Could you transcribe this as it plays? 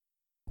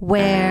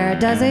Where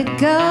does it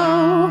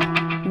go?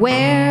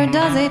 Where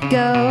does it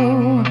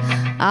go?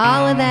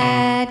 All of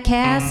that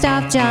cast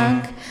off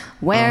junk,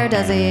 where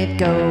does it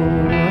go?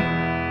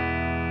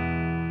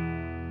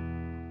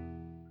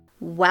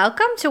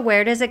 Welcome to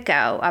Where Does It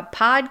Go, a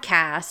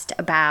podcast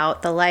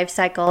about the life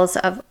cycles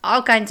of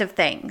all kinds of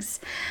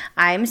things.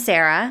 I'm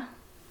Sarah.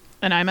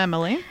 And I'm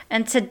Emily.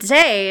 And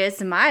today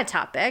is my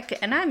topic,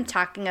 and I'm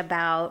talking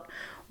about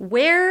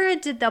where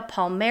did the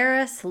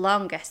Palmaris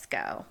longus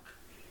go?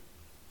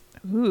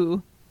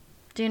 Ooh.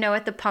 Do you know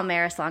what the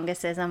Palmaris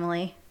longus is,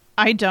 Emily?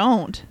 I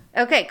don't.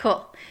 Okay,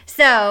 cool.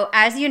 So,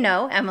 as you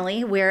know,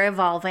 Emily, we're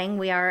evolving.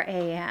 We are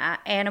a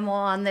animal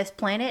on this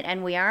planet,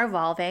 and we are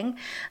evolving.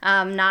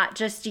 Not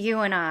just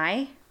you and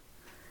I,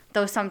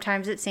 though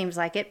sometimes it seems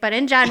like it, but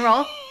in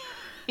general.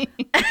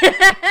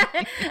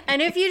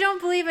 And if you don't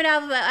believe in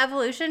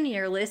evolution,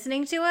 you're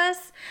listening to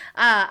us.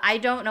 I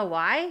don't know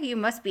why. You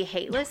must be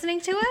hate listening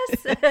to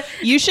us.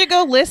 You should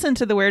go listen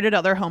to the Where Did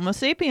Other Homo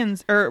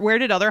Sapiens or Where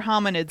Did Other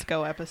Hominids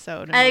Go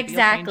episode. And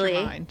exactly.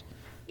 You'll change your mind.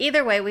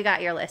 Either way, we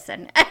got your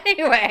listen.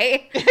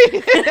 Anyway.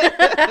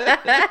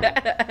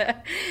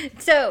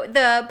 So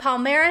the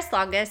Palmaris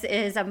longus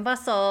is a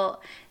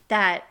muscle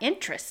that,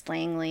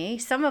 interestingly,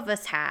 some of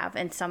us have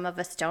and some of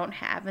us don't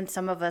have and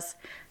some of us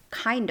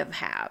kind of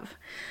have.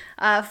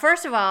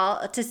 First of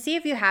all, to see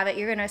if you have it,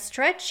 you're going to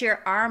stretch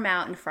your arm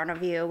out in front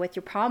of you with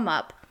your palm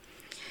up.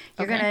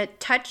 You're going to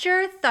touch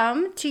your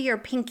thumb to your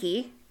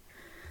pinky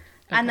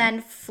and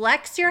then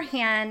flex your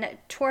hand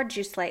towards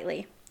you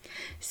slightly.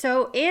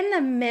 So in the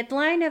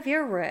midline of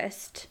your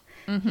wrist,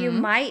 you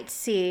might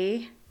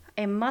see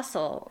a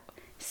muscle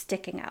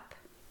sticking up.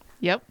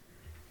 Yep.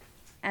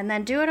 And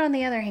then do it on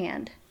the other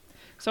hand.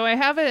 So I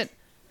have it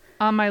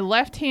on my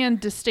left hand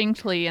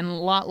distinctly and a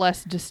lot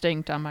less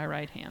distinct on my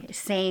right hand.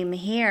 Same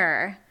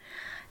here.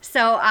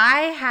 So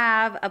I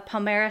have a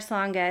Palmaris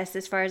longus,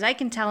 as far as I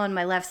can tell, on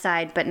my left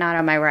side, but not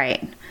on my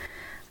right.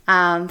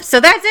 So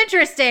that's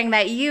interesting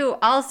that you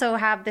also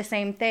have the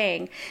same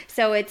thing.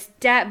 So it's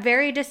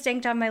very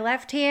distinct on my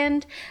left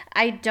hand.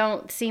 I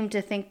don't seem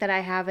to think that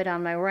I have it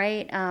on my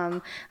right.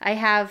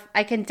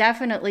 I can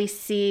definitely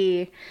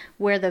see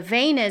where the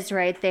vein is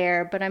right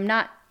there, but I'm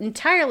not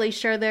entirely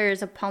sure there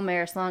is a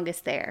Palmaris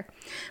longus there.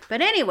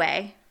 But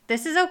anyway,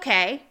 this is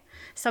okay.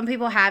 Some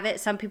people have it,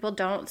 some people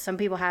don't. Some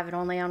people have it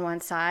only on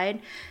one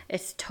side.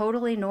 It's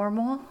totally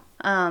normal.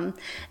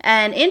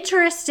 And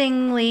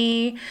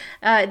interestingly,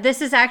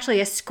 this is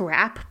actually a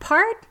scrap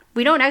part.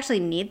 We don't actually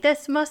need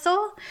this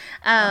muscle.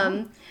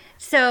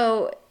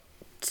 So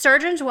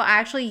surgeons will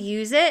actually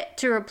use it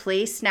to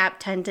replace snap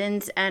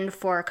tendons and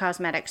for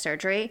cosmetic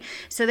surgery.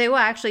 So they will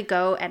actually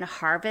go and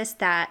harvest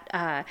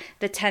that,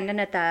 the tendon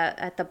at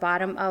the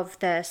bottom of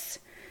this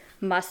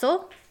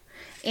muscle,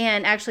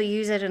 and actually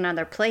use it in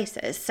other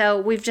places. So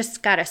we've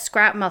just got a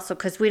scrap muscle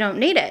because we don't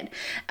need it.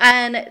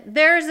 And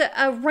there's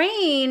a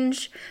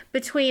range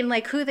between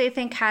like who they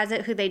think has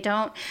it, who they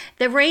don't.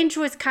 The range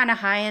was kind of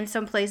high in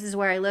some places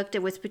where I looked.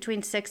 It was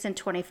between 6 and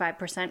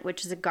 25%,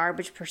 which is a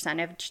garbage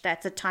percentage.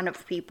 That's a ton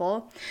of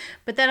people.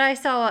 But then I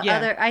saw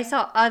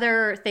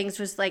other things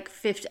was like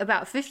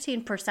about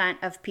 15%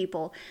 of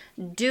people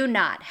do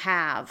not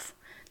have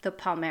the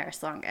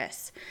Palmaris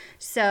longus.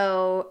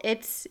 So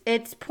it's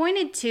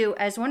pointed to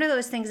as one of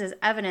those things as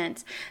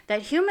evidence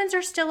that humans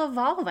are still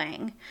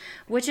evolving,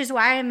 which is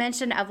why I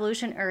mentioned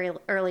evolution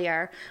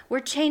earlier. We're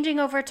changing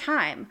over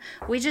time.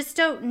 We just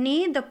don't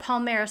need the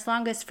Palmaris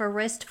longus for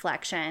wrist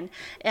flexion.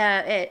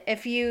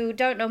 If you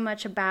don't know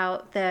much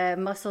about the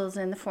muscles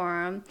in the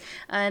forearm,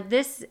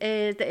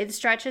 it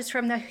stretches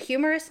from the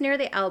humerus near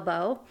the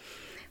elbow,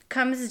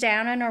 comes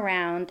down and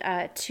around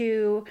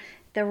to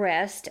the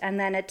wrist, and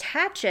then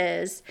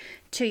attaches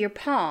to your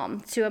palm,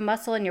 to a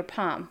muscle in your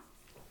palm.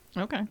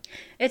 Okay.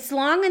 It's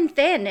long and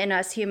thin in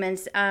us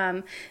humans.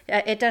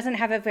 It doesn't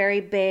have a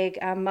very big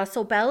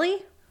muscle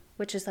belly,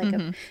 which is like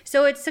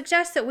so it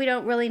suggests that we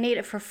don't really need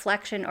it for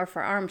flexion or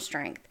for arm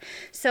strength.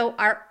 So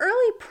our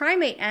early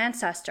primate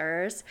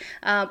ancestors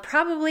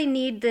probably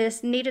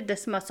needed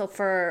this muscle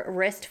for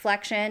wrist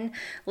flexion,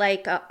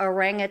 like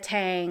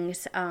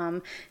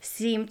orangutans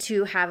seem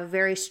to have a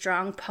very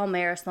strong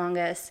Palmaris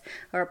longus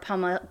or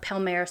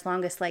Palmaris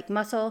longus like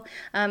muscle.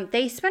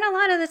 They spend a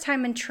lot of the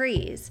time in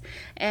trees,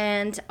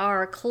 and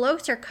our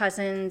closer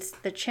cousins,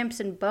 the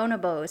chimps and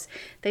bonobos,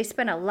 they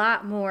spend a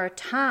lot more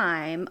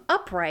time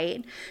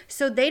upright.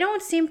 So they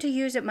don't seem to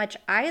use it much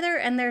either,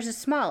 and there's a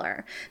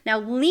smaller. Now,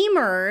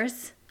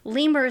 lemurs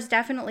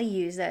definitely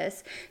use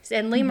this,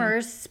 and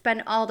lemurs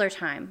spend all their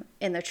time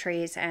in the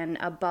trees and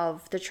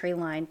above the tree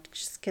line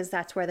just because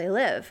that's where they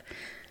live.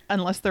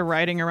 Unless they're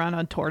riding around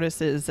on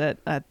tortoises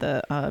at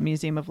the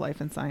Museum of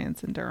Life and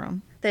Science in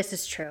Durham. This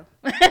is true.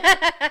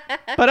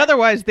 But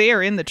otherwise, they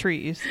are in the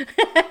trees.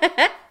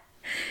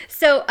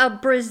 So a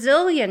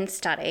Brazilian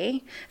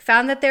study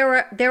found that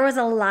there was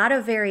a lot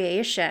of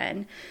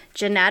variation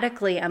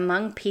genetically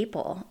among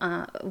people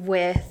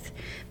with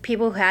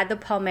people who had the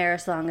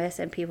Palmaris longus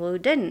and people who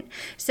didn't.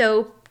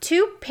 So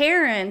two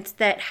parents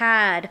that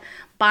had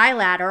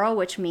bilateral,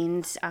 which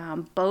means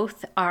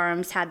both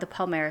arms had the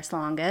palmaris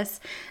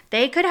longus.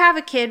 They could have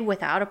a kid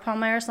without a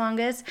palmaris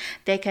longus.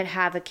 They could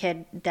have a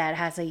kid that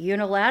has a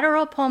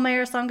unilateral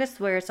palmaris longus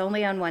where it's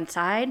only on one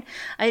side.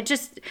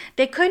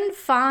 They couldn't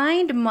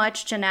find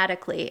much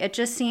genetically. It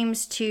just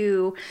seems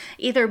to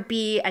either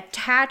be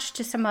attached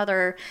to some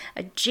other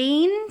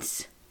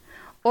genes,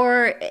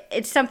 or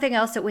it's something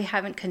else that we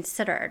haven't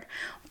considered.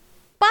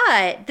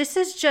 But this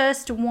is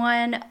just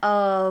one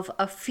of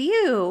a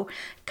few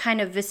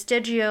kind of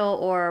vestigial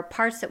or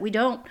parts that we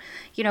don't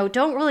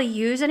really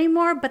use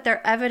anymore, but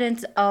they're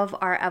evidence of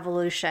our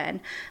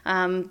evolution.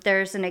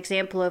 There's an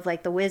example of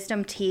like the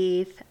wisdom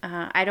teeth.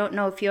 I don't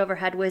know if you ever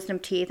had wisdom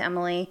teeth,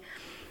 Emily.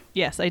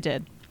 Yes, I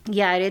did.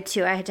 Yeah, I did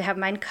too. I had to have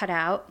mine cut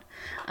out.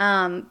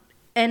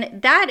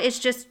 And that is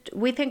just,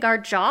 we think our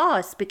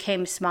jaws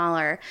became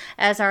smaller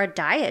as our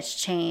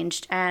diets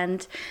changed.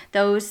 And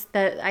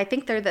I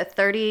think they're the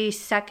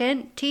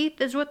 32nd teeth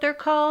is what they're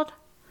called.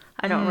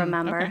 I don't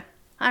remember. Okay.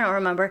 I don't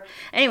remember.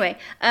 Anyway,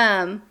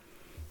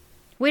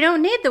 we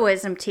don't need the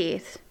wisdom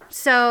teeth.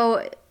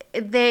 So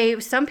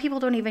some people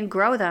don't even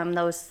grow them,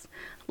 those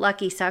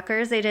lucky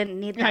suckers. They didn't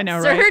need that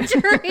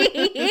surgery.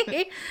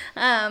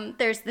 Right?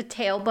 There's the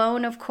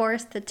tailbone, of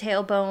course, the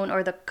tailbone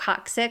or the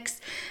coccyx.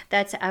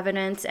 That's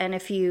evidence. And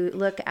if you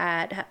look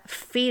at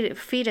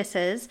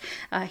fetuses,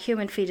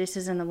 human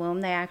fetuses in the womb,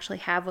 they actually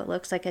have what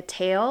looks like a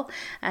tail.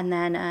 And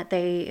then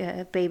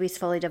babies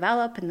fully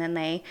develop, and then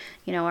they,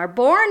 are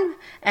born.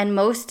 And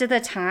most of the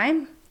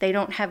time, they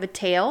don't have a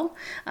tail,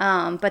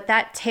 but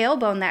that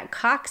tailbone, that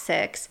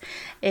coccyx,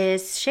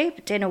 is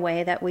shaped in a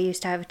way that we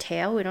used to have a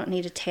tail. We don't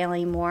need a tail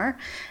anymore.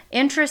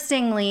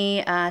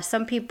 Interestingly,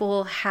 some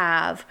people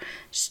have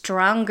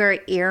stronger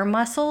ear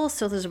muscles.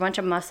 So there's a bunch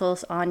of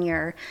muscles on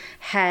your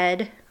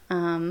head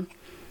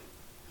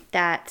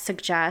that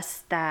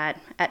suggests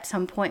that at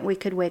some point we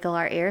could wiggle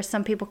our ears.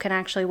 Some people can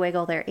actually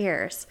wiggle their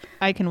ears.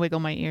 I can wiggle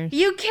my ears.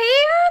 You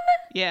can?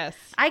 Yes.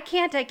 I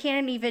can't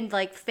even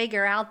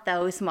figure out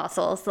those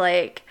muscles.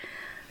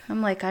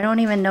 I'm I don't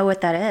even know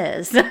what that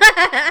is.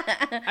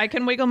 I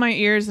can wiggle my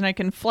ears, and I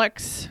can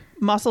flex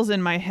muscles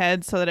in my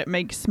head so that it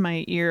makes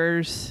my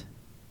ears.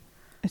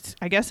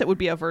 I guess it would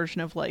be a version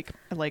of like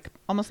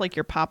almost like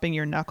you're popping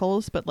your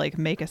knuckles, but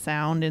make a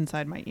sound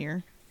inside my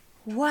ear.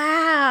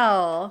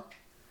 Wow.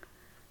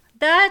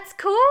 That's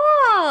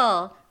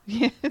cool.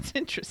 Yeah, it's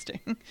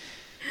interesting.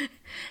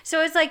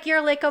 So it's like you're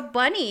like a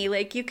bunny.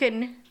 You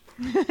can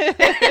you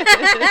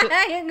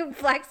can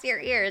flex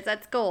your ears.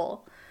 That's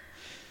cool.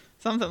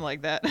 Something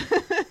like that.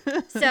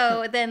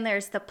 So then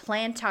there's the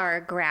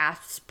plantar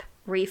grasp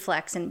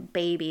reflex in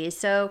babies.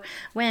 So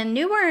when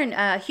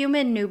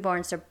human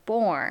newborns are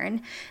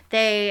born,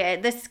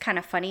 this is kind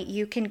of funny.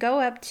 You can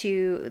go up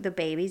to the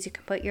babies. You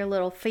can put your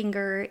little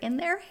finger in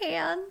their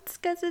hands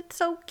because it's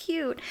so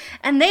cute,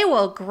 and they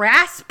will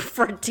grasp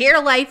for dear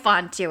life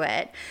onto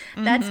it.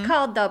 Mm-hmm. That's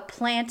called the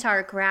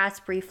plantar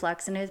grasp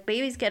reflex. And as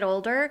babies get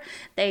older,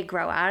 they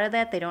grow out of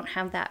that. They don't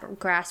have that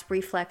grasp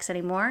reflex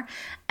anymore,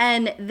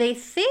 and they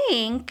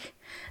think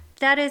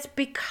that is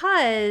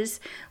because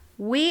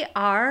we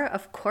are,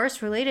 of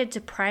course, related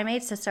to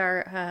primates.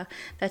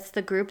 That's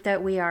the group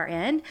that we are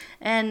in.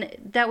 And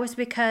that was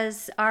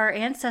because our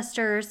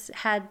ancestors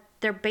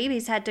their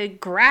babies had to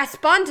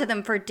grasp onto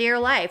them for dear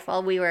life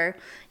while we were,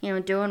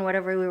 doing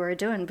whatever we were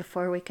doing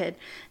before we could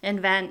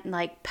invent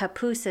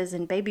papooses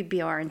and baby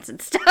Bjorns and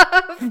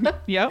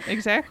stuff. Yep,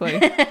 exactly.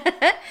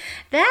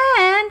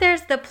 Then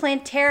there's the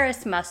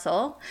plantaris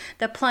muscle,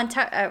 the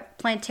plantaris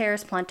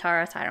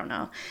plantaris. I don't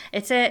know.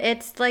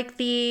 It's like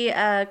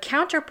the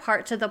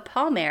counterpart to the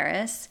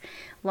palmaris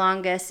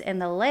longus in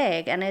the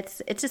leg, and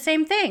it's the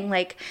same thing.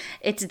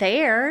 It's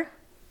there.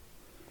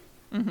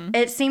 Mm-hmm.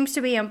 It seems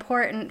to be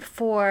important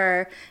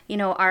for,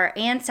 our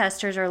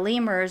ancestors or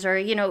lemurs or,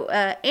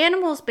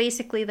 animals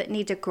basically that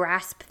need to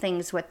grasp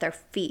things with their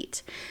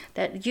feet,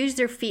 that use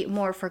their feet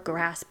more for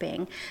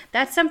grasping.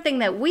 That's something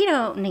that we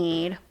don't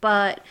need,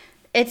 but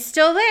it's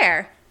still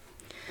there.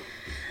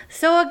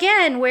 So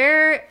again,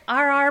 where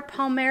are our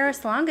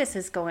palmaris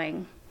longuses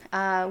going?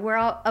 We're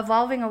all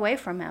evolving away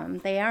from them.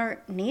 They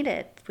aren't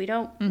needed. We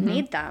don't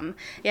need them.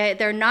 Yeah,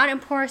 they're not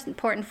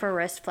important for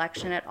wrist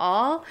flexion at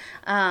all.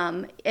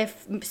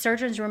 If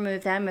surgeons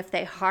remove them, if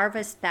they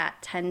harvest that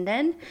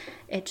tendon,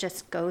 it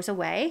just goes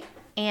away,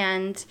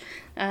 and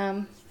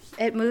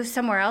it moves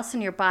somewhere else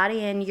in your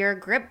body, and your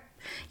grip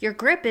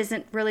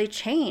isn't really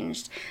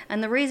changed.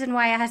 And the reason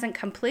why it hasn't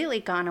completely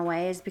gone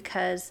away is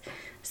because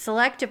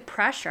selective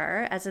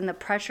pressure, as in the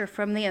pressure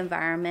from the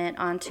environment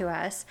onto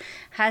us,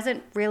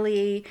 hasn't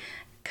really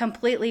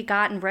completely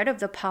gotten rid of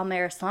the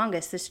palmaris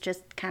longus. It's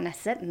just kind of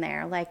sitting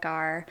there like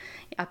our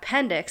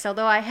appendix.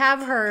 Although I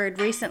have heard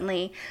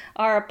recently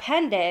our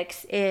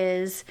appendix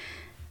is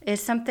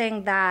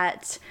something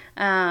that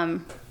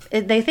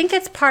they think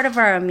it's part of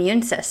our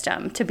immune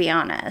system, to be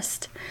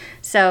honest.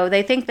 So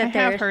they think that I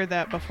have heard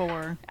that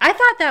before. I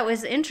thought that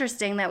was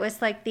interesting. That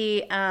was like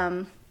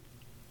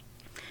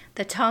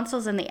The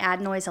tonsils and the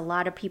adenoids, a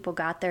lot of people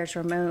got theirs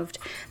removed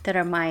that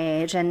are my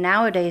age. And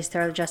nowadays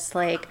they're just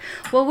like,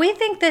 well, we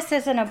think this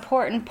is an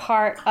important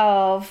part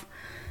of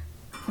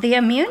the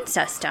immune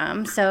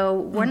system. So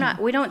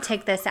we don't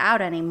take this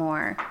out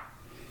anymore.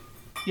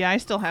 Yeah, I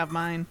still have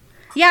mine.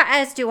 Yeah,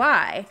 as do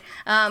I.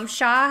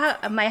 Shaw,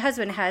 my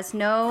husband, has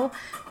no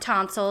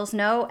tonsils,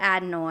 no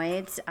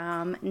adenoids,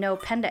 no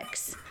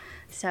appendix.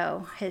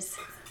 So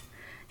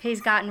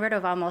he's gotten rid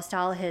of almost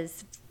all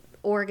his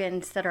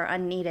organs that are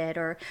unneeded,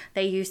 or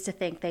they used to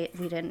think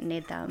we didn't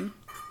need them.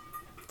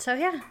 So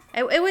yeah,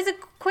 it was a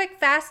quick,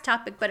 fast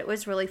topic, but it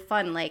was really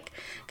fun. Like,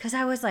 because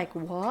I was like,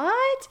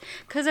 what?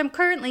 Because I'm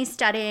currently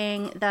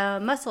studying the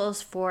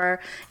muscles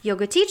for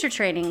yoga teacher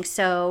training.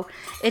 So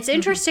it's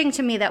interesting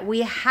to me that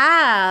we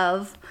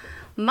have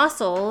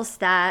muscles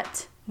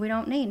that we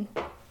don't need.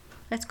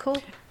 That's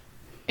cool.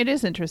 It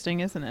is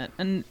interesting, isn't it?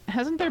 And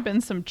hasn't there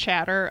been some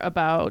chatter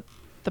about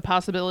the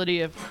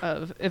possibility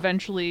of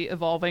eventually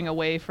evolving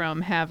away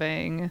from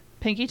having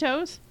pinky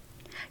toes?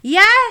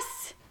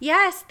 Yes,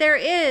 there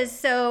is.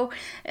 So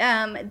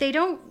they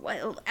don't,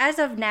 as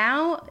of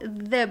now,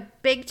 the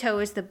big toe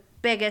is the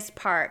biggest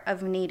part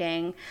of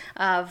needing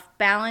of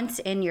balance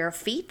in your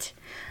feet.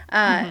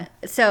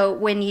 So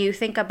when you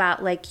think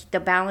about like the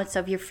balance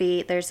of your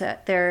feet,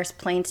 there's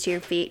planes to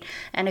your feet,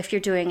 and if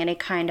you're doing any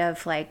kind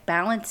of like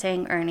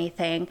balancing or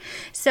anything,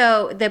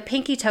 so the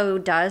pinky toe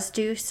does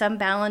do some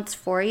balance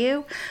for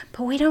you,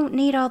 but we don't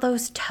need all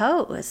those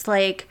toes.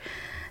 Like,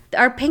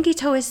 our pinky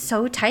toe is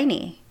so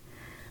tiny.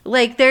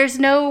 Like, there's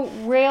no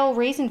real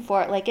reason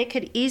for it. Like, it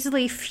could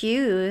easily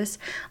fuse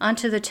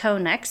onto the toe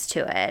next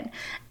to it,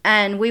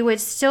 and we would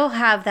still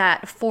have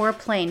that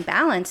four-plane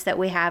balance that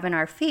we have in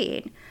our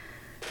feet.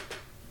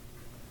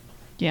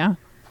 Yeah.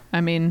 I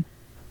mean,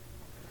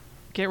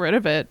 get rid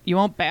of it. You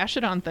won't bash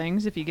it on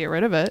things if you get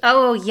rid of it.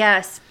 Oh,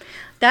 yes.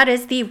 That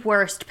is the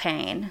worst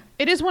pain.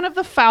 It is one of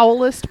the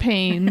foulest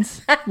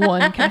pains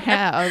one can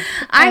have.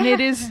 And it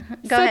is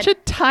such a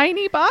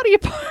tiny body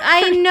part.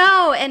 I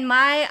know. And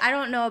I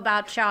don't know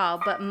about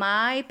y'all, but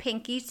my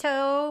pinky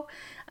toe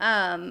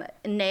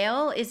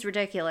nail is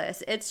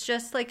ridiculous. It's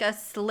just like a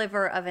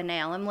sliver of a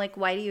nail. I'm like,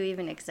 why do you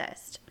even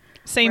exist?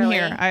 Same Really?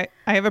 here.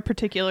 I have a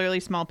particularly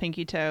small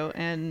pinky toe,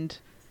 and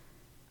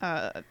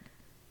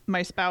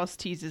my spouse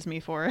teases me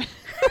for it.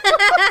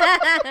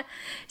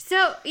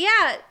 So,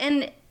 yeah,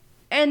 and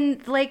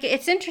like,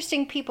 it's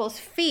interesting, people's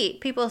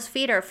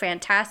feet are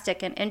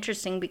fantastic and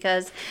interesting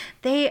because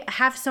they can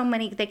have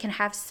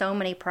so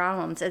many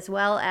problems, as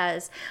well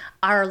as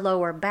our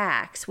lower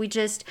backs.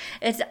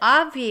 It's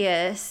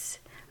obvious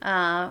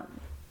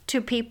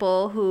to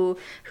people who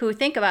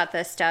think about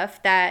this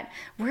stuff that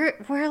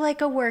we're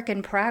like a work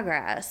in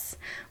progress.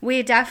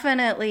 We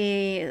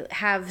definitely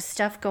have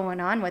stuff going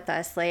on with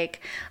us.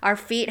 Like, our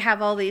feet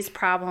have all these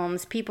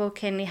problems. People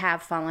can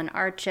have fallen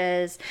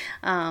arches.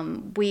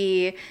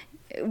 We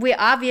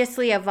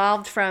obviously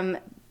evolved from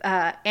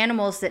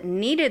animals that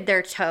needed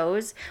their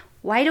toes.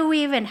 Why do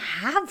we even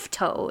have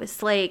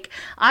toes? Like,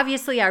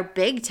 obviously our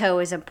big toe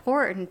is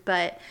important,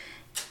 but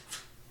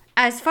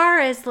as far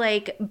as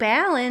like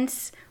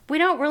balance, we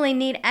don't really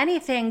need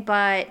anything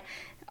but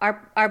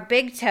our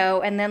big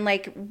toe, and then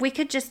like we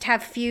could just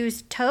have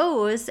fused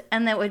toes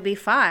and that would be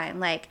fine.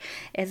 Like,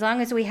 as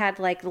long as we had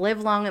like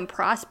live long and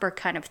prosper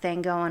kind of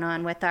thing going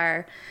on with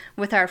our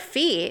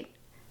feet,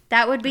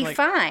 that would be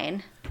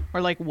fine.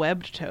 Or like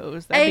webbed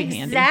toes. That'd be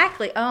handy.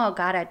 Exactly. Oh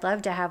God, I'd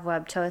love to have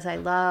webbed toes. I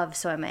love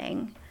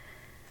swimming.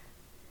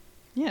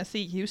 Yeah,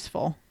 see,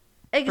 useful.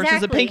 Exactly.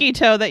 Versus a pinky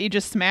toe that you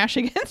just smash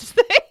against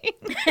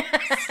things.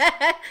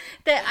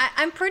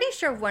 I'm pretty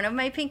sure one of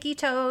my pinky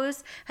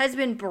toes has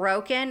been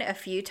broken a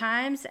few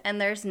times, and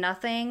there's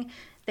nothing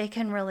they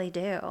can really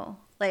do.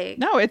 Like,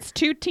 no, it's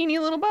two teeny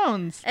little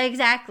bones.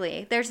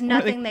 Exactly. There's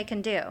nothing they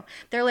can do.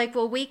 They're like,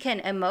 well, we can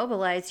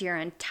immobilize your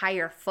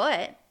entire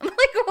foot. I'm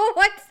like, well,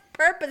 what's the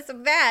purpose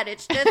of that?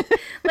 It's just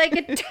like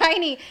a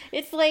tiny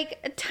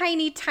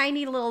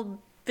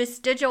little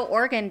vestigial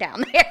organ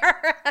down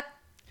there.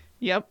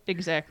 Yep,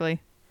 exactly.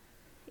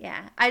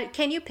 Yeah.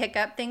 Can you pick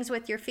up things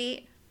with your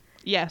feet?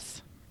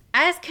 Yes.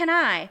 As can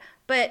I,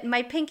 but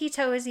my pinky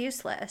toe is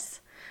useless.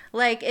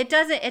 Like,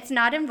 it's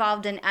not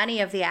involved in any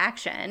of the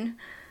action.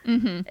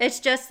 Mm-hmm. It's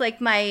just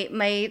like my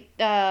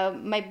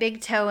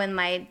big toe and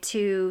my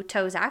two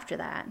toes after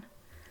that.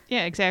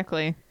 Yeah,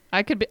 exactly.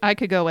 I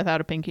could go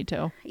without a pinky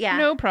toe. Yeah.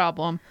 No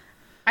problem.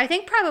 I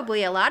think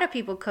probably a lot of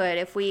people could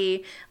if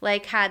we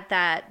like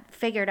had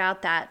figured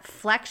out that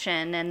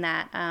flexion and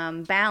that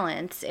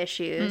balance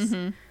issues.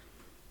 Mm-hmm.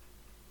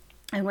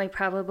 And we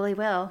probably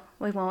will.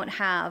 We won't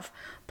have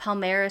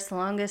palmaris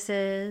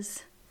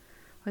longuses.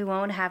 We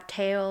won't have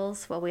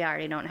tails. Well, we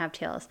already don't have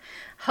tails.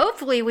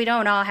 Hopefully we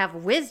don't all have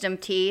wisdom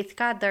teeth.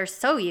 God, they're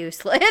so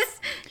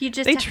useless.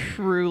 They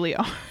truly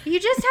are.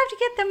 You just have to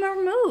get them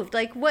removed.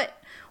 Like,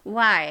 what?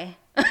 Why?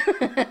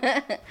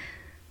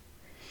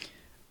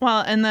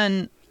 Well, and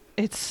then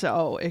it's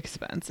so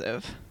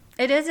expensive.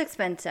 It is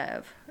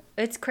expensive.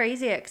 It's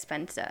crazy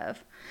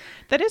expensive.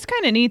 That is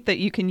kind of neat that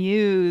you can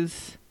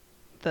use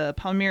the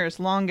palmaris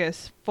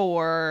longus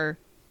for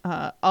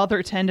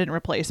other tendon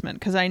replacement,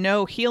 because I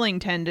know healing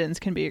tendons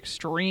can be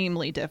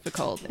extremely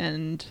difficult,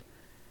 and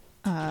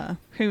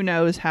who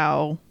knows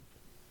how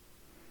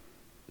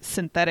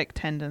synthetic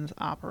tendons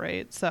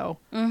operate. So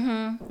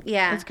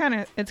Yeah, it's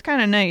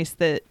kind of nice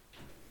that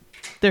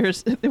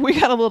we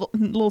got a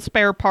little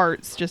spare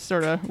parts just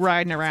sort of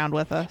riding around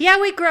with us. yeah,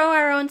 we grow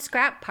our own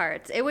scrap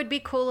parts. It would be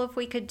cool if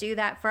we could do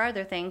that for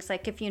other things,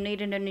 like if you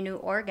needed a new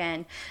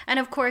organ. And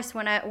of course,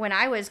 when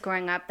I was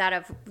growing up,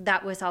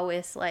 that was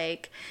always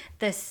like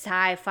the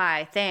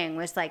sci-fi thing,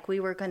 was like we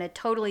were going to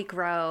totally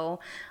grow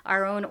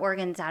our own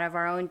organs out of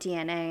our own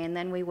DNA, and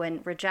then we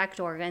wouldn't reject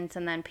organs,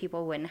 and then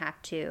people wouldn't have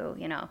to,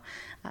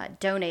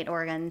 donate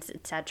organs,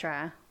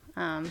 etc.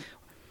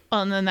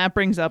 Well, and then that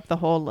brings up the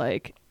whole,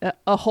 like,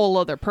 a whole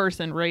other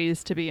person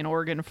raised to be an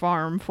organ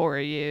farm for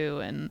you,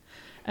 and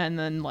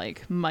then,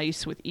 like,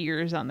 mice with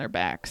ears on their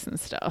backs and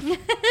stuff.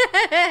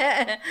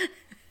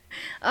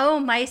 Oh,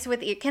 mice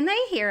with ears. Can they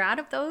hear out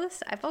of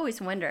those? I've always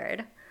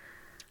wondered.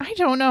 I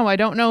don't know. I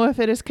don't know if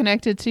it is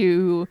connected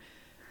to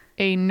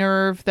a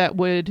nerve that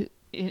would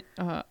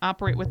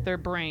operate with their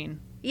brain.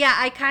 Yeah,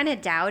 I kind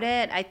of doubt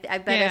it. I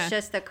bet Yeah. it's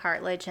just the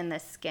cartilage and the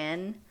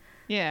skin.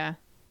 Yeah.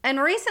 And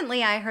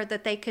recently I heard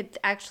that they could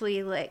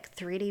actually like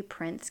 3D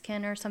print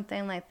skin or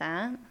something like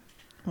that.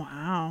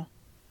 Wow.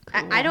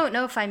 I don't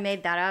know if I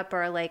made that up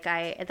or like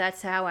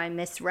that's how I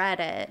misread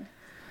it.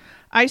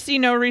 I see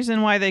no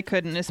reason why they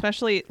couldn't,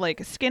 especially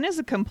like skin is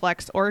a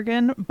complex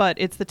organ, but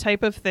it's the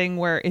type of thing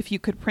where if you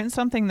could print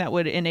something that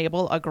would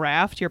enable a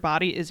graft, your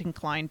body is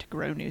inclined to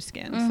grow new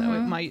skin. So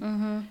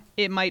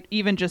it might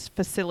even just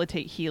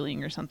facilitate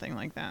healing or something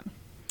like that.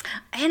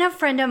 And a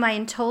friend of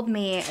mine told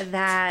me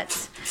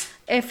that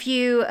if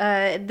you,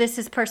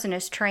 this person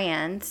is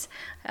trans,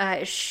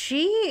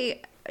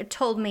 she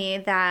told me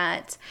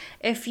that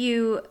if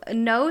you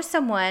know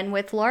someone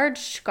with large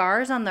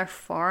scars on their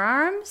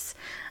forearms,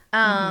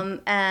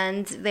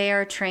 and they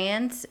are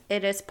trans,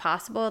 it is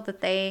possible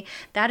that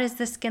that is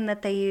the skin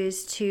that they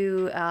use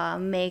to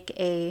make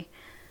a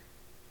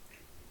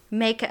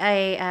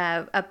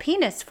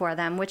penis for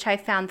them, which I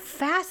found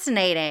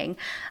fascinating.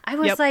 I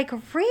was like,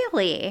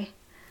 really?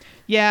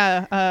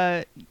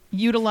 Yeah,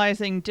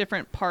 utilizing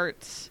different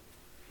parts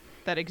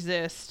that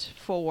exist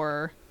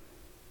for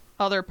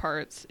other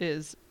parts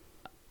is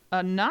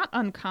a not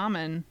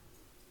uncommon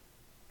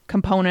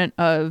component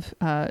of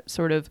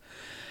sort of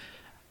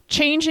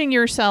changing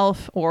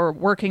yourself or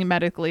working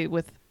medically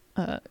with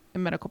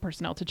medical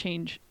personnel to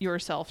change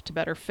yourself to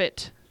better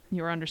fit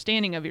your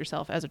understanding of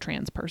yourself as a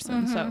trans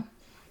person. So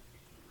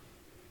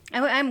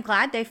I'm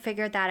glad they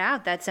figured that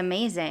out. That's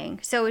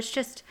amazing. So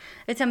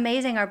it's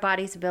amazing our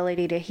body's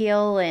ability to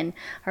heal and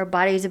our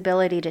body's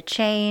ability to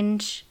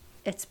change.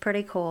 It's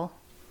pretty cool.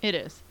 it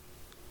is.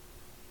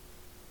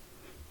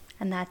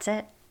 And that's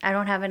it. I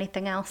don't have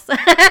anything else.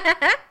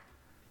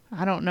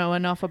 I don't know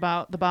enough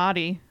about the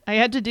body.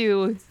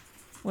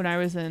 When I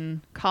was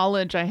in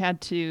college, I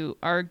had to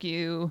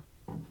argue.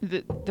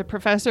 The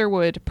professor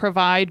would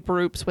provide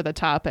groups with a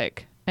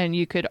topic, and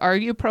you could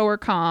argue pro or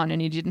con,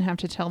 and you didn't have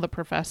to tell the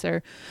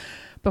professor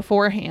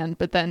beforehand,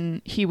 but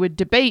then he would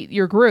debate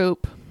your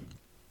group,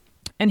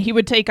 and he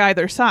would take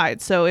either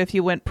side. So if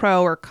you went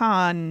pro or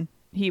con,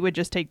 he would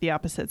just take the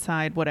opposite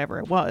side, whatever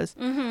it was,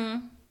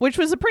 which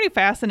was a pretty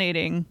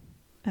fascinating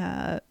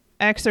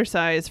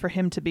exercise for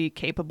him to be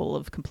capable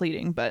of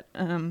completing. But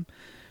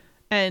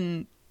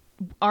and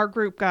our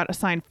group got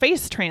assigned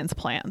face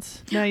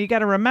transplants. Now you got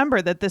to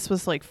remember that this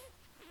was like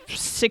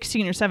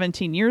 16 or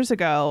 17 years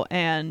ago,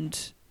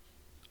 and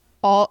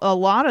a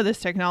lot of this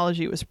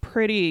technology was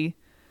pretty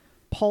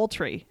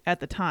paltry at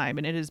the time,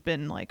 and it has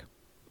been like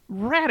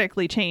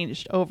radically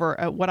changed over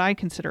what I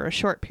consider a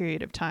short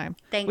period of time.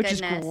 Thank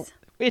goodness.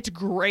 It's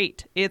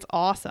great. It's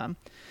awesome.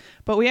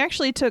 But we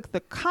actually took the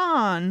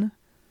con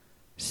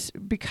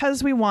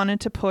because we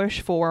wanted to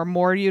push for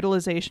more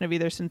utilization of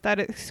either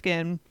synthetic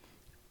skin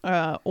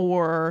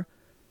or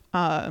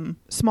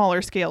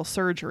smaller scale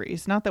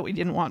surgeries. Not that we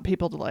didn't want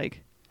people to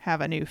like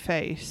have a new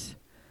face,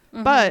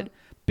 but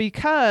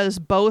because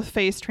both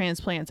face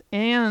transplants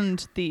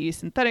and the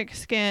synthetic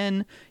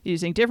skin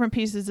using different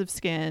pieces of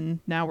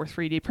skin, now we're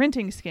 3D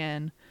printing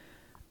skin,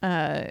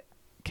 can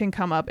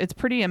come up. It's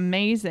pretty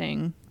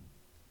amazing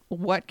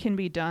what can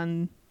be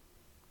done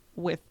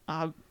with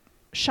a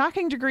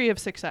shocking degree of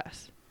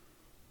success.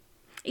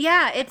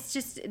 Yeah, it's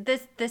just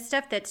this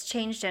stuff that's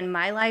changed in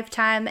my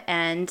lifetime,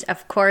 and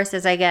of course,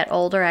 as I get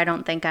older, I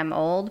don't think I'm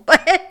old,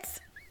 but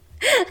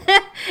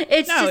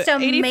it's just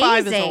amazing.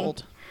 85 is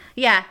old.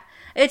 Yeah,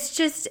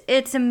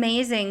 it's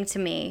amazing to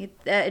me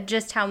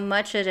just how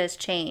much it has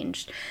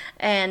changed.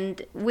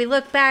 And we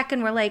look back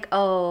and we're like,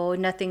 oh,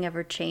 nothing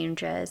ever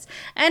changes.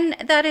 And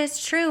that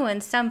is true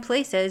in some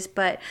places,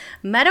 but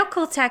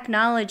medical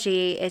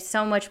technology is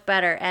so much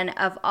better. And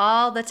of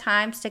all the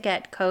times to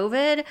get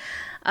COVID,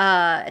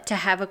 to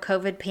have a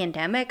COVID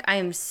pandemic, I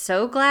am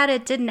so glad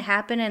it didn't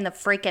happen in the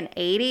freaking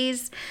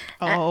 80s.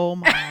 Oh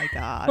my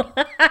God.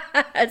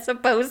 As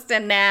opposed to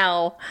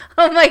now.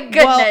 Oh my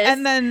goodness. Well,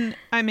 and then,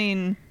 I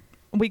mean,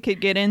 we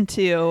could get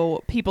into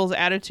people's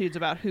attitudes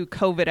about who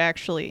COVID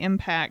actually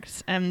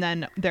impacts, and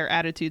then their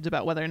attitudes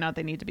about whether or not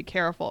they need to be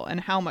careful,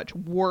 and how much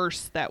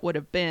worse that would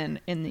have been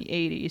in the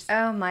 80s.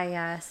 Oh my,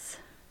 yes.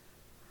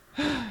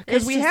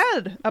 Because we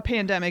had a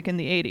pandemic in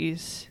the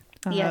 80s.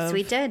 Yes,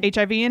 we did.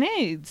 HIV and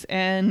AIDS,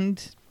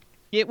 and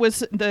it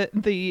was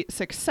the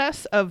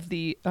success of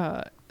the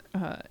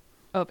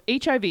of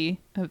HIV,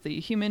 of the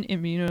human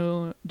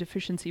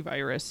immunodeficiency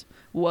virus,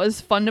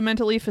 was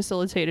fundamentally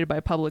facilitated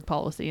by public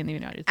policy in the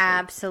United States.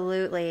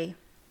 Absolutely.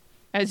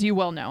 As you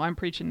well know, I'm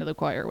preaching to the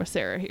choir with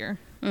Sarah here.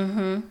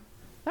 Mm-hmm.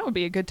 That would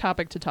be a good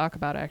topic to talk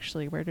about,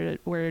 actually. Where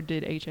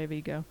did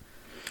HIV go?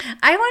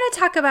 I want to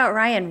talk about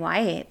Ryan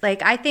White.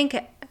 Like, I think,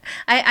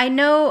 I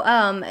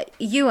know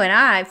you and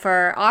I,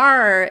 for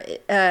our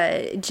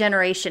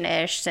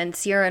generation-ish,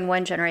 since you're in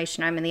one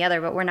generation, I'm in the other,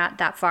 but we're not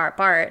that far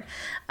apart.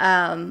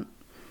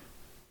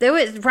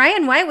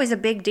 Ryan White was a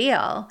big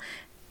deal.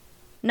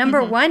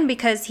 Number one,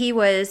 because he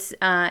was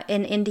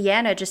in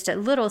Indiana, just a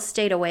little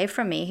state away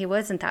from me. He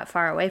wasn't that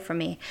far away from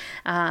me.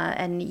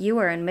 And you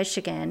were in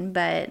Michigan,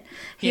 but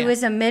he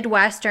was a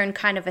Midwestern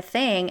kind of a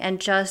thing. And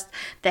just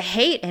the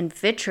hate and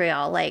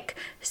vitriol, like,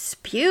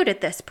 spewed at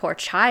this poor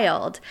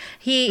child.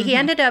 He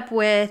ended up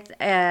with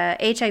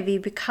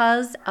HIV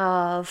because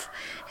of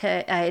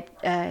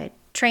a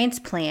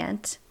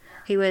transplant.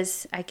 He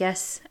was, I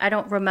guess, I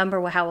don't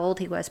remember how old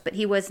he was, but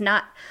he was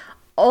not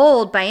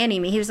old by any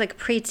means. He was like a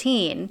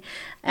preteen.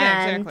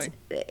 Yeah, and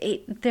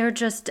exactly. They're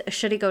just,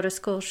 should he go to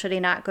school? Should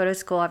he not go to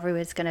school?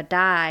 Everyone's going to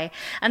die.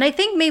 And I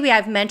think maybe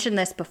I've mentioned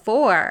this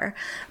before,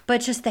 but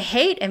just the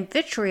hate and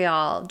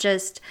vitriol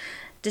just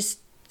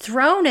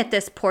thrown at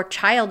this poor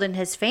child and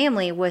his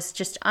family was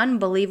just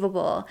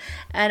unbelievable.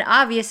 And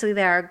obviously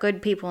there are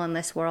good people in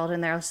this world,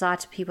 and there's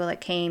lots of people that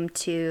came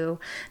to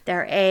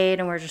their aid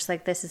and were just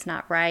like, this is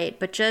not right.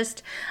 But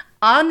just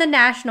on the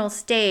national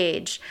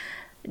stage,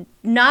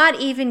 not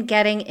even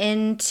getting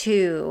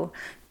into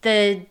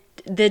the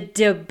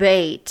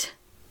debate,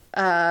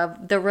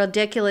 the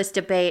ridiculous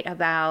debate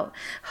about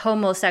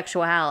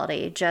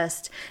homosexuality,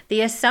 just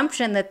the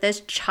assumption that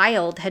this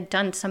child had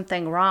done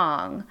something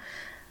wrong.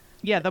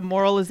 Yeah, the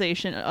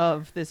moralization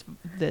of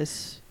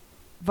this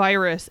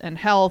virus and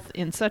health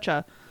in such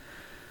a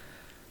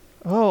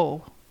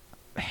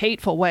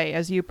hateful way,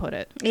 as you put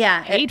it.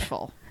 Yeah,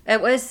 hateful. It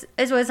was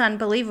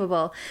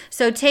unbelievable.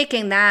 So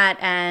taking that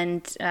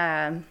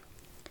and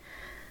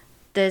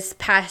this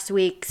past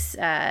week's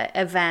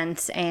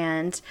events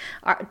and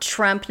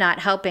Trump not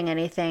helping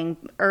anything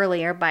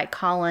earlier by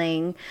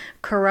calling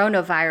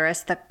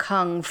coronavirus the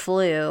Kung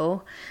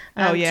flu.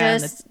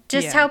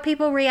 Just how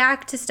people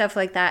react to stuff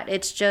like that.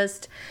 It's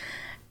just,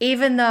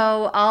 even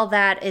though all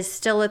that is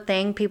still a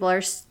thing, people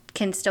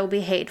can still be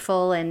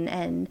hateful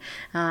and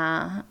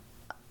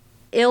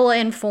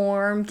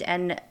ill-informed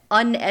and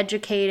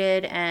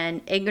uneducated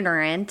and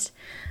ignorant.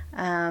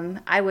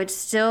 I would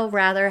still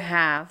rather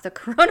have the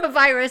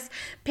coronavirus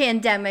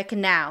pandemic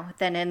now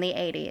than in the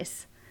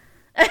 80s.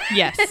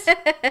 Yes.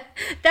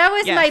 That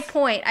was my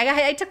point.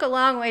 I took a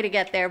long way to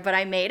get there, but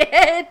I made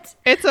it.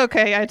 It's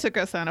okay. I took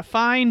us on a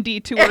fine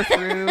detour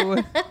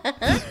through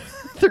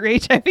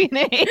HIV and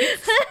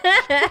AIDS.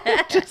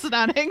 Just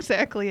not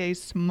exactly a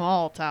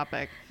small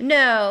topic.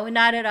 No,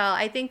 not at all.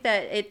 I think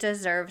that it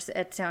deserves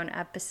its own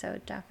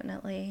episode,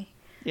 definitely.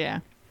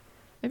 Yeah.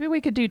 Maybe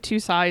we could do two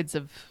sides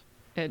of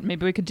it.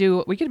 Maybe we could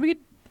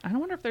I don't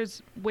wonder if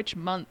there's which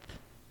month.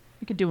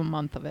 We could do a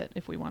month of it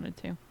if we wanted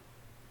to.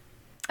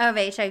 Of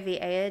HIV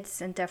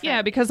AIDS and different.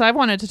 Yeah, because I've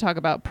wanted to talk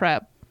about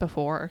PrEP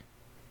before,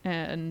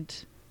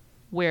 and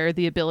where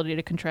the ability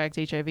to contract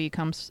HIV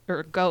comes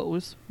or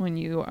goes when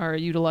you are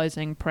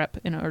utilizing PrEP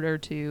in order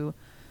to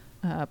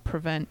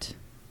prevent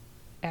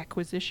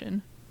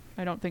acquisition.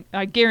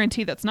 I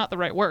guarantee that's not the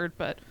right word,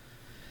 but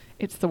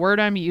it's the word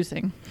I'm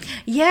using.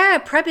 Yeah,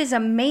 PrEP is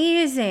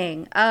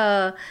amazing.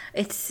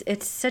 It's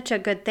such a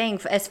good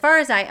thing. As far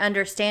as I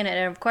understand it,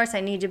 and of course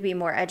I need to be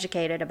more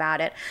educated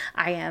about it,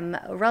 I am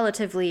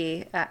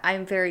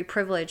I'm a very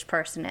privileged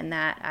person in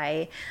that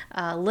I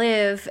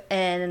live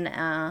in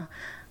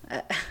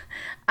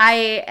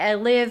I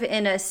live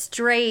in a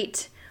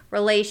straight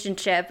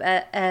relationship,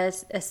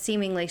 as a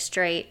seemingly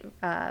straight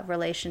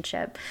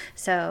relationship.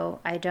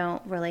 So I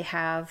don't really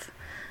have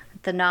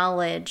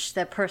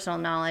the personal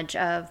knowledge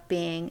of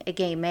being a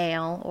gay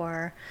male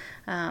or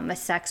a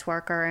sex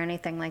worker or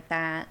anything like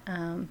that,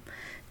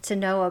 to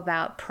know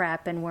about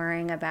PrEP and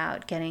worrying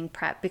about getting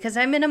PrEP, because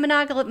I'm in a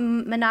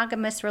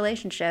monogamous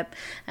relationship,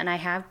 and I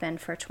have been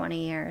for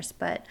 20 years,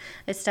 but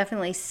it's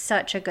definitely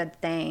such a good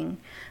thing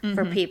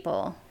for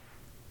people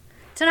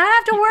to not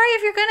have to worry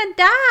if you're going to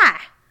die.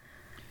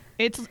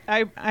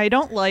 I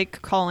don't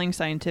like calling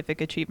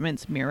scientific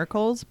achievements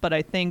miracles, but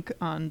I think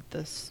on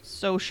the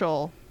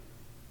social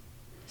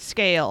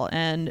scale,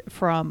 and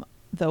from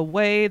the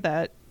way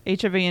that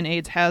HIV and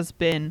AIDS has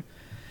been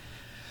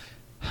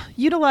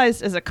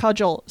utilized as a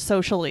cudgel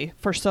socially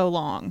for so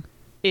long,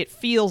 it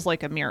feels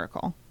like a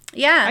miracle.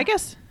 Yeah. I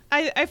guess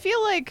I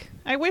feel like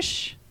I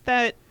wish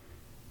that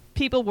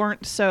people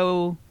weren't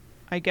so,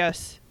 I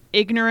guess,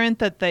 ignorant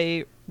that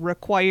they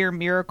require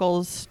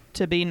miracles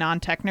to be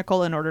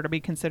non-technical in order to be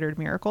considered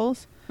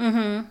miracles.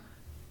 Mm-hmm.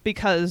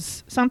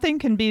 Because something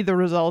can be the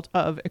result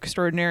of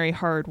extraordinary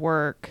hard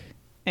work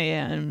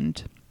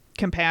and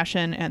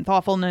compassion and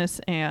thoughtfulness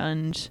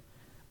and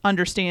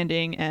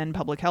understanding and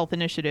public health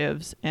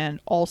initiatives,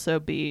 and also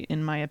be,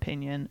 in my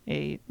opinion,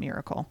 a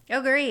miracle.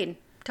 Agreed.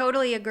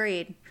 Totally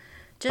agreed.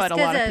 But a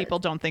lot of people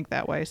don't think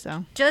that way.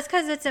 So just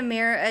because it's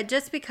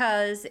just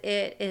because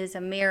it is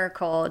a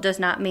miracle does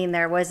not mean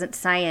there wasn't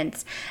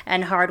science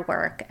and hard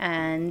work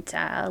and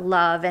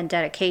love and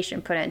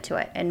dedication put into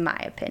it, in my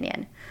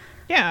opinion.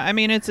 Yeah, I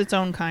mean, it's its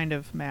own kind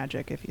of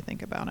magic if you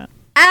think about it.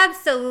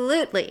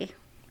 Absolutely.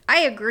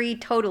 I agree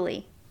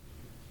totally.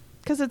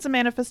 Because it's a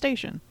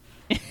manifestation.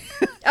 Of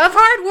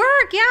hard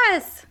work,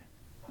 yes.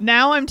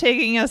 Now I'm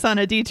taking us on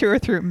a detour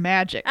through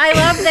magic. I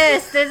love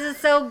this. This is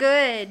so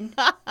good.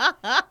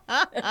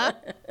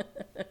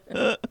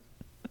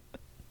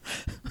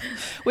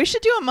 We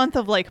should do a month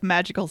of like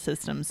magical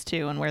systems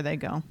too, and where they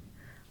go.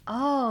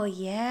 Oh,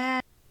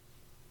 yeah.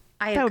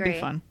 I agree. That would be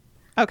fun.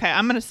 Okay,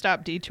 I'm going to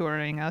stop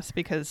detouring us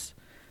because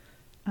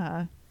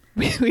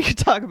we could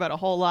talk about a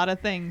whole lot of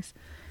things.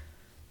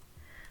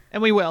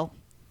 And we will.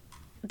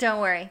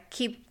 Don't worry.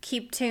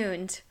 Keep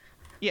tuned.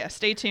 Yeah,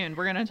 stay tuned.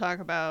 We're going to talk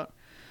about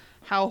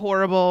how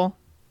horrible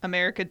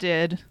America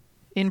did,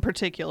 in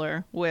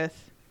particular,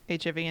 with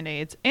HIV and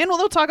AIDS. And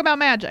we'll talk about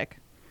magic.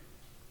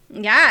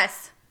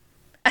 Yes.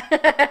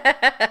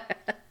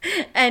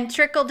 And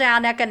trickle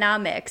down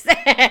economics.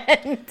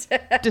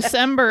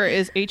 December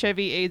is HIV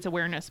AIDS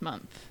Awareness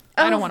Month.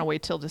 I don't want to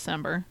wait till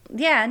December.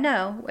 Yeah,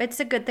 no, it's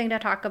a good thing to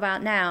talk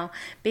about now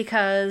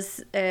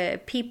because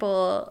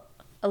people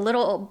a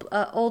little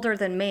older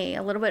than me,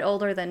 a little bit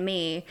older than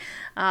me,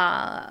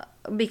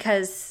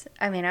 because,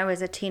 I mean, I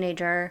was a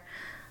teenager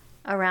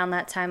around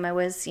that time. I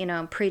was,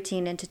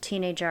 preteen into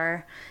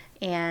teenager,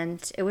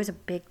 and it was a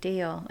big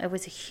deal. It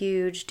was a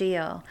huge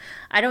deal.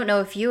 I don't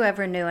know if you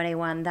ever knew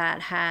anyone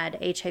that had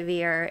HIV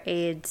or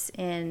AIDS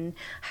in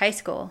high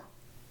school.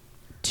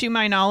 To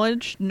my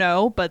knowledge,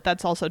 no, but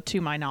that's also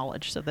to my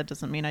knowledge, so that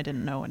doesn't mean I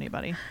didn't know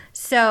anybody.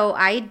 So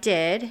I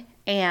did,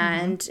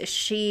 and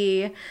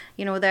she,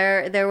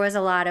 there was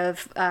a lot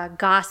of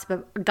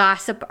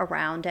gossip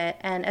around it,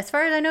 and as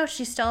far as I know,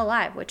 she's still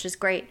alive, which is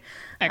great.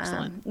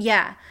 Excellent.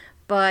 Yeah,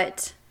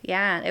 but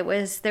yeah,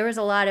 there was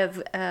a lot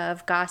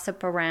of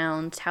gossip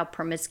around how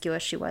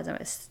promiscuous she was. It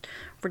was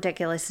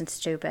ridiculous and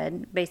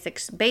stupid.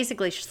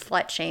 Basically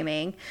slut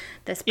shaming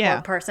this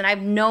poor person. I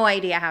have no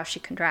idea how she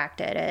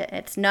contracted it.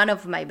 It's none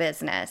of my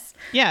business.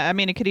 Yeah, I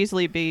mean, it could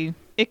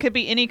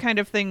be any kind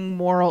of thing,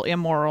 moral,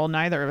 immoral,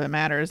 neither of it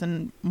matters,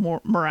 and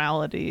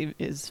morality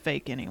is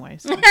fake anyway.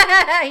 So.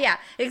 Yeah,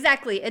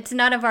 exactly. It's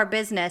none of our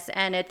business,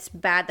 and it's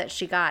bad that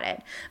she got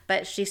it.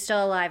 But she's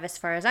still alive as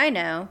far as I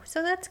know,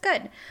 so that's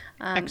good.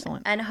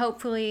 Excellent. And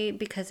hopefully,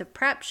 because of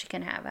PrEP, she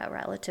can have a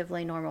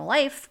relatively normal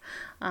life,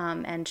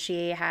 and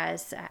she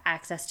has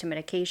access to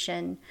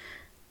medication.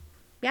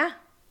 Yeah.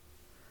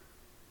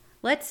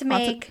 Let's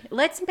make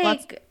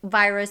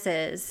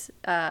viruses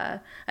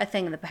a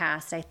thing of the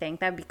past, I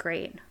think. That'd be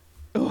great.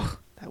 Oh,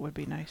 that would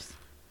be nice.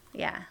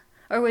 Yeah.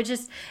 Or we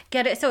just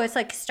get it. So it's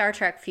like Star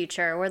Trek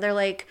future where they're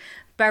like,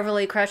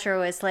 Beverly Crusher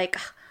was like,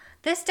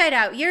 this died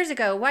out years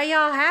ago. Why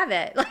y'all have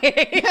it?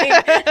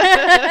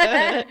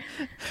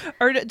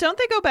 Or don't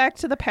they go back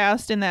to the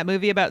past in that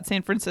movie about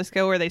San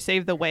Francisco where they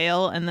save the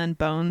whale and then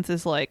Bones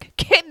is like,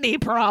 kidney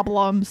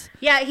problems.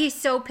 Yeah, he's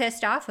so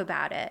pissed off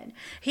about it.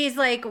 He's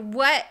like,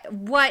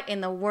 what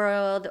in the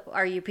world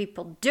are you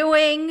people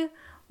doing?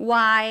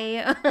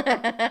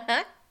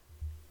 Why?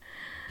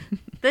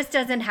 This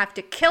doesn't have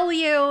to kill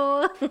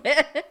you.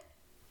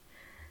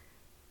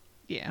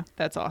 Yeah,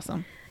 that's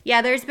awesome.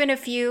 Yeah, there's been a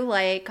few,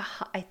 I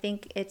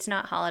think it's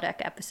not holodeck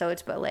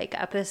episodes, but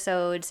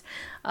episodes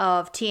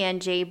of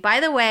TNG.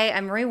 By the way,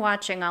 I'm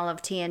rewatching all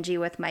of TNG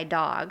with my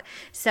dog.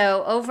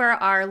 So over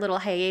our little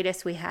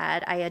hiatus we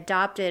had, I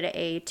adopted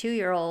a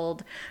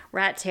 2-year-old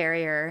rat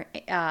terrier,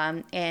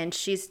 and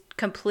she's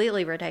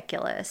completely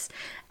ridiculous.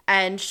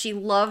 And she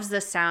loves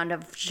the sound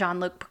of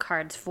Jean-Luc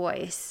Picard's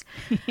voice.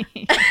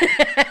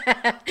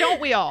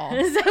 Don't we all?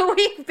 So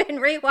we've been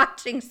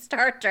rewatching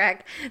Star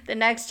Trek, The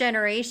Next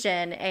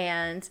Generation,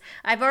 and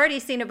I've already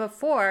seen it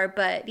before,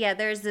 but yeah,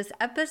 there's this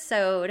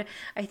episode,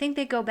 I think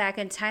they go back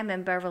in time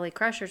and Beverly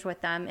Crusher's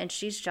with them, and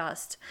she's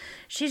just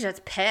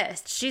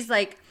pissed. She's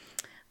like,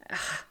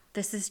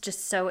 this is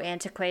just so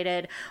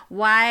antiquated.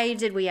 Why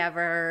did we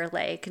ever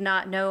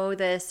not know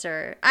this?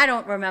 Or I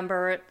don't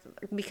remember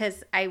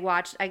because I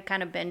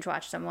kind of binge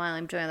watched them while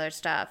I'm doing other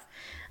stuff.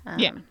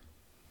 Yeah.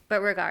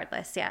 But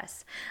regardless,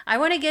 yes. I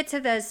want to get to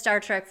the Star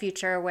Trek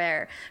future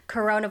where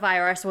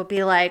coronavirus will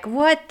be like,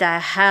 what the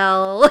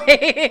hell?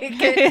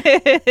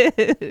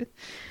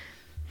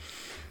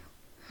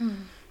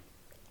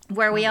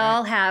 Where we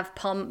all have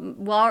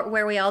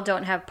where we all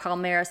don't have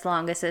Palmaris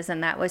longuses,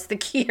 and that was the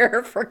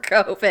cure for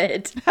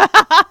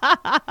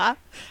COVID.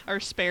 Our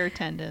spare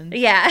tendons.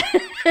 Yeah.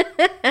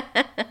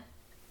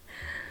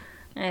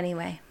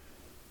 Anyway.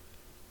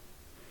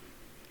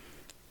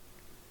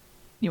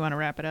 You want to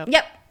wrap it up?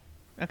 Yep.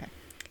 Okay.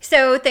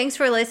 So thanks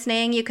for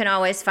listening. You can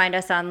always find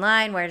us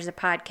online,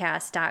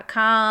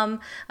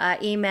 wheredoesitpodcast.com,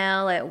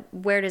 email at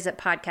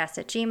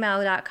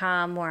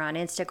wheredoesitpodcast@gmail.com. We're on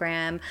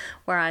Instagram.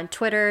 We're on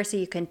Twitter, so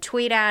you can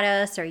tweet at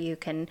us or you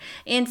can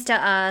Insta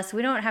us.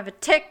 We don't have a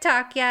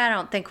TikTok yet. I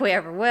don't think we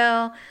ever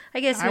will.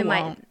 I guess we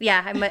might. Won't.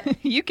 Yeah, I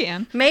might. You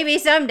can. Maybe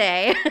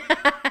someday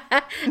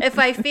if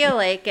I feel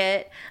like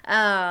it.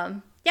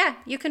 Yeah,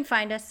 you can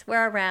find us.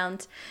 We're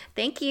around.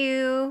 Thank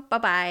you.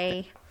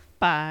 Bye-bye.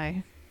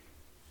 Bye.